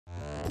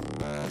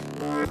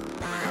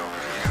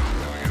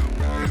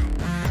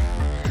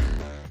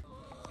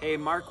Hey,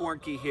 Marc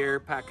Warnke here,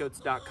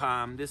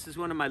 PackGoats.com. This is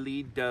one of my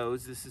lead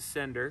does. This is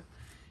Cinder,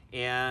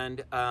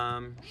 and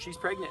she's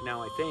pregnant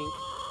now, I think.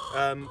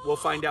 We'll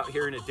find out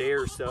here in a day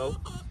or so.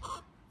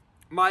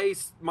 My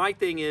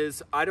thing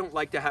is, I don't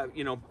like to have,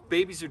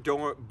 babies are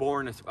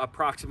born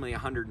approximately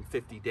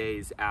 150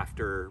 days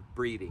after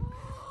breeding.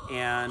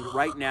 And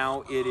right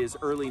now it is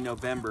early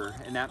November,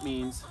 and that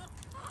means,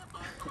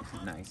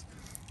 nice.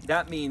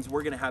 That means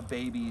we're gonna have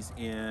babies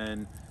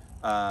in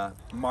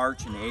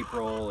March and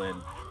April,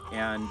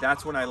 and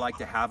that's when I like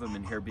to have them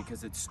in here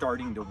because it's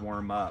starting to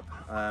warm up.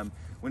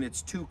 When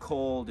it's too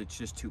cold, it's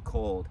just too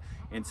cold.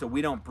 And so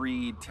we don't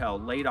breed till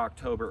late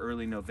October,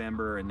 early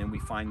November, and then we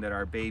find that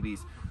our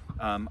babies,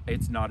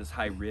 it's not as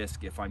high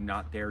risk if I'm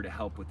not there to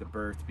help with the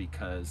birth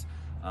because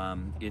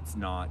it's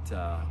not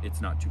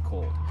too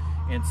cold.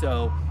 And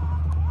so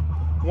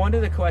one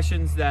of the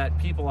questions that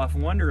people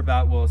often wonder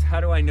about, well, is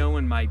how do I know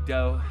when my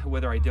doe,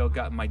 whether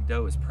my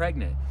doe is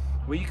pregnant?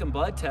 Well, you can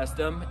blood test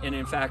them, and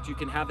in fact, you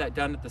can have that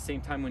done at the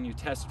same time when you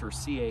test for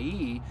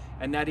CAE,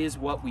 and that is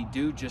what we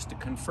do just to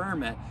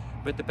confirm it.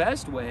 But the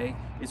best way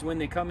is when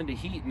they come into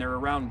heat and they're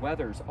around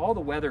wethers. All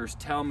the wethers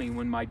tell me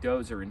when my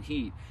does are in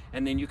heat.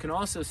 And then you can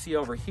also see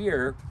over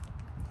here,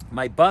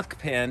 my buck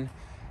pen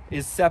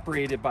is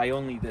separated by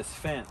only this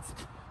fence.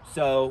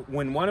 So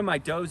when one of my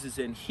does is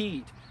in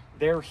heat,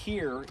 they're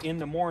here in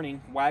the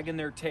morning wagging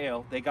their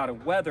tail. They got a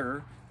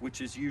wether, which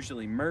is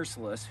usually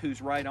merciless,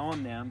 who's right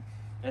on them.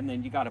 And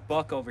then you got a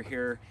buck over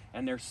here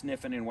and they're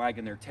sniffing and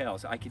wagging their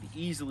tails. I could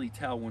easily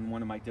tell when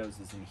one of my does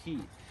is in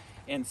heat.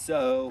 And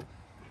so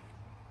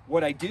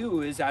what I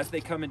do is as they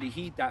come into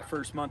heat that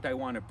first month I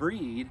want to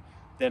breed,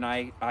 then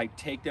I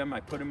take them, I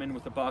put them in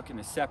with a buck in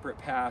a separate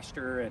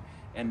pasture,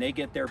 and they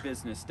get their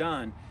business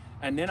done.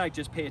 And then I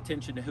just pay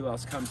attention to who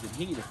else comes in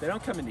heat. If they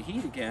don't come into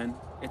heat again,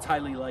 it's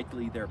highly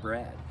likely they're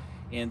bred.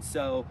 And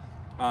so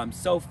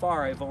so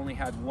far I've only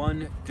had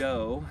one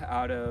doe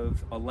out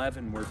of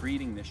 11 we're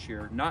breeding this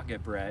year not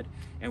get bred,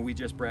 and we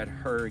just bred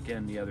her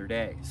again the other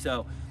day.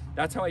 So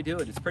that's how I do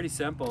it. It's pretty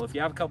simple. If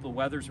you have a couple of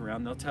wethers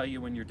around, they'll tell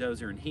you when your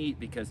does are in heat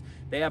because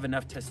they have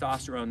enough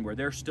testosterone where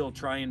they're still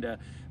trying to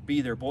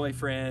be their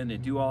boyfriend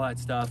and do all that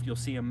stuff. You'll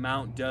see them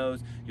mount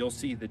does. You'll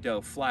see the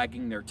doe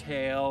flagging their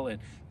tail and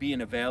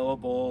being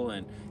available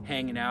and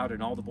hanging out,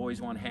 and all the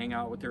boys want to hang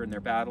out with her and they're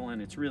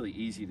battling. It's really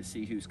easy to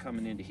see who's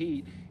coming into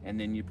heat, and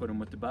then you put them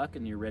with the buck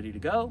and you're ready to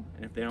go.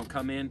 And if they don't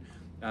come in,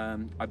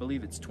 I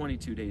believe it's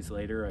 22 days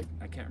later.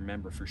 I can't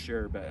remember for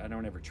sure, but I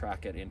don't ever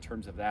track it in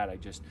terms of that. I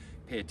just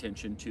pay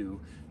attention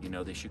to,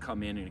 they should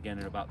come in again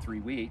in about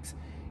 3 weeks.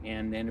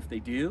 And then if they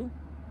do,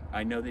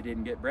 I know they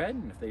didn't get bred.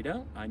 And if they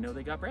don't, I know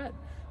they got bred.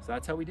 So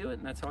that's how we do it,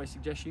 and that's how I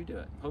suggest you do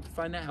it. Hope you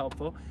find that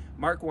helpful.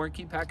 Marc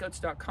Warnke,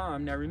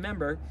 PackGoats.com. Now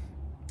remember,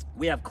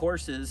 we have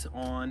courses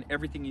on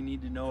everything you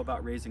need to know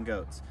about raising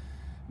goats.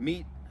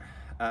 Meat,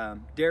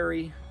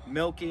 dairy,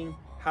 milking,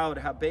 how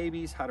to have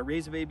babies, how to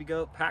raise a baby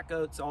goat, pack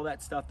goats, all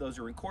that stuff. Those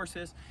are in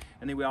courses.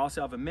 And then we also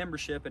have a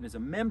membership, and as a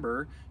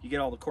member, you get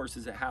all the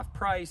courses at half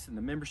price, and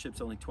the membership's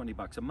only 20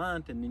 bucks a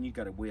month, and then you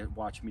got to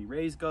watch me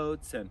raise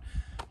goats, and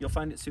you'll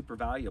find it super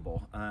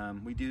valuable.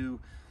 We do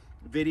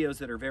videos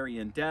that are very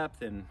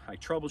in-depth, and I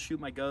troubleshoot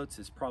my goats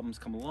as problems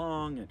come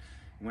along, and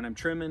when I'm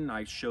trimming,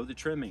 I show the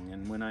trimming,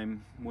 and when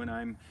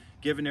I'm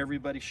giving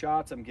everybody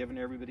shots, I'm giving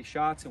everybody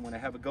shots. And when I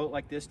have a goat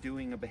like this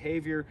doing a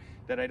behavior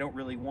that I don't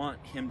really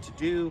want him to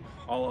do,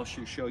 I'll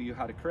also show you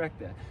how to correct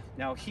that.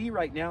 Now he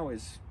right now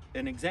is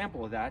an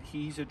example of that.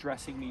 He's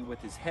addressing me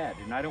with his head,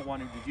 and I don't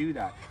want him to do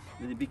that.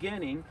 In the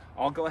beginning,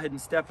 I'll go ahead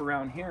and step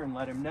around here and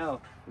let him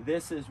know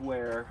this is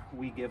where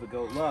we give a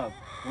goat love.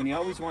 When he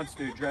always wants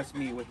to address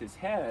me with his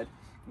head,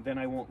 then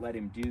I won't let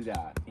him do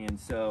that. And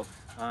so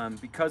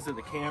because of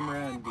the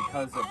camera and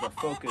because of the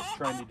focus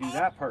trying to do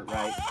that part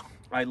right,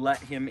 I let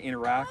him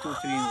interact with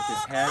me with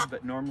his head,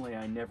 but normally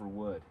I never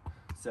would.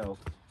 So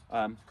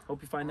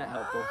hope you find that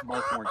helpful.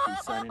 Marc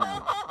Warnke signing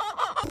out.